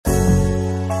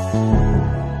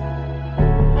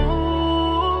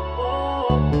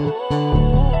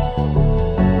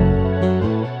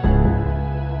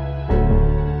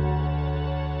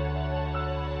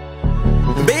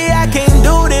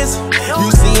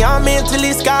see I'm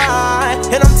mentally scarred,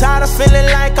 and I'm tired of feeling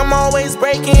like I'm always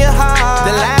breaking your heart.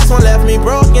 The last one left me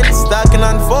broken, stuck and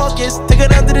unfocused. Took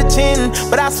it under the chin,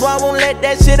 but I swear I won't let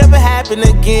that shit ever happen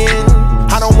again.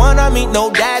 I don't wanna meet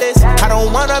no daddies, I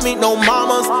don't wanna meet no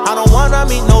mamas, I don't wanna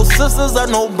meet no sisters or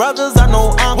no brothers or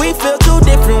no uncles. We feel two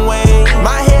different ways.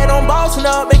 My head on bossing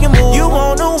up, making moves. You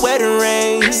want a wedding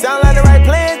ring. Sound like the right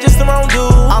plan, just the wrong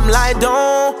dude. I'm like,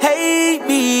 don't hate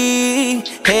me,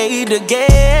 hate the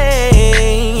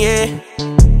game, yeah.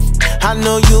 I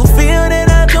know you feel that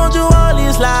I told you all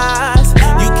these lies.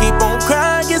 You keep on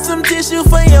crying, get some tissue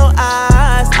for your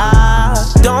eyes.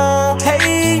 Don't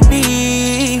hate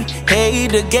me,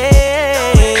 hate the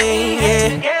game,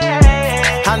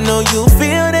 yeah. I know you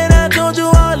feel that I told you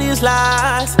all these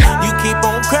lies. You keep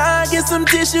on crying, get some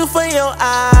tissue for your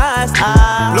eyes.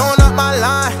 Blowing up my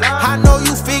line, I know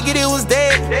you figured it was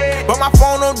dead, but my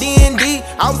phone on D&D,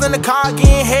 I was in the car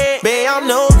getting head. Babe, I'm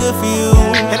no good for you,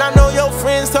 and I know your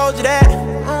friends told you that,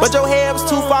 but your head was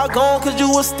too far gone cause you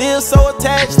was still so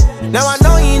attached. Now I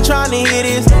know you ain't trying to hear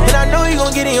this, and I know you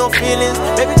gon' get in your feelings.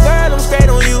 Baby girl, I'm straight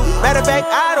on you. Matter of fact,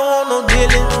 I don't want no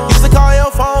dealing. Used to call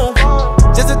your phone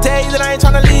just to tell you that I ain't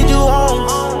tryna lead you home,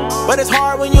 but it's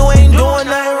hard when you ain't doing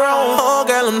nothing wrong. Oh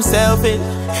girl, I'm selfish,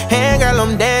 and girl,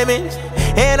 I'm damaged,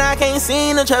 and I can't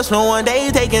seem to trust no one,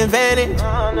 they taking advantage.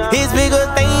 It's bigger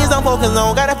things I'm focused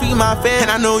on, gotta feed my family.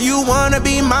 And I know you wanna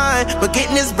be mine, but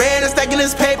getting this bread and stacking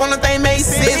this paper on the thing makes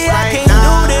sense. Baby, I can't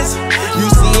do this. You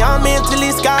see I'm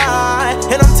mentally scarred,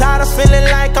 and I'm tired of feeling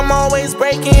like I'm always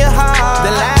breaking your heart.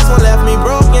 The last one left me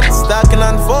broken, stuck and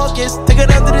unfocused. Took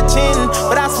it under the chin,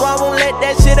 but I swear I won't let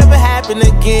that shit ever happen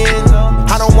again.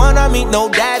 I don't wanna meet no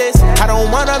daddies, I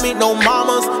don't wanna meet no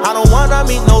mamas, I don't wanna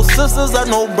meet no sisters or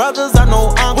no brothers or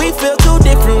no uncles. We feel two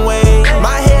different ways.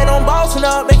 My head on bossing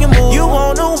up, making moves. You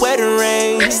want a wedding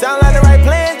ring. Sound like the right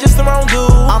plan, just the wrong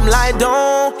dude. I'm like,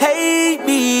 don't hate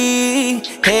me,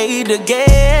 hate the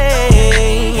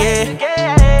game, yeah.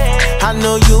 I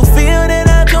know you feel that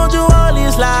I told you all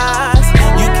these lies.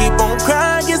 You keep on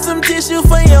crying, get some tissue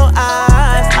for your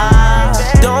eyes.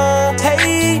 Don't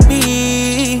hate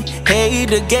me, hate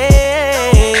the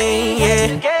game,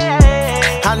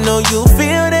 yeah. I know you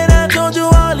feel that I told you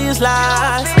all these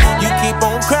lies. You keep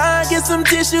on crying, get some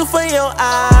tissue for your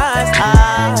eyes.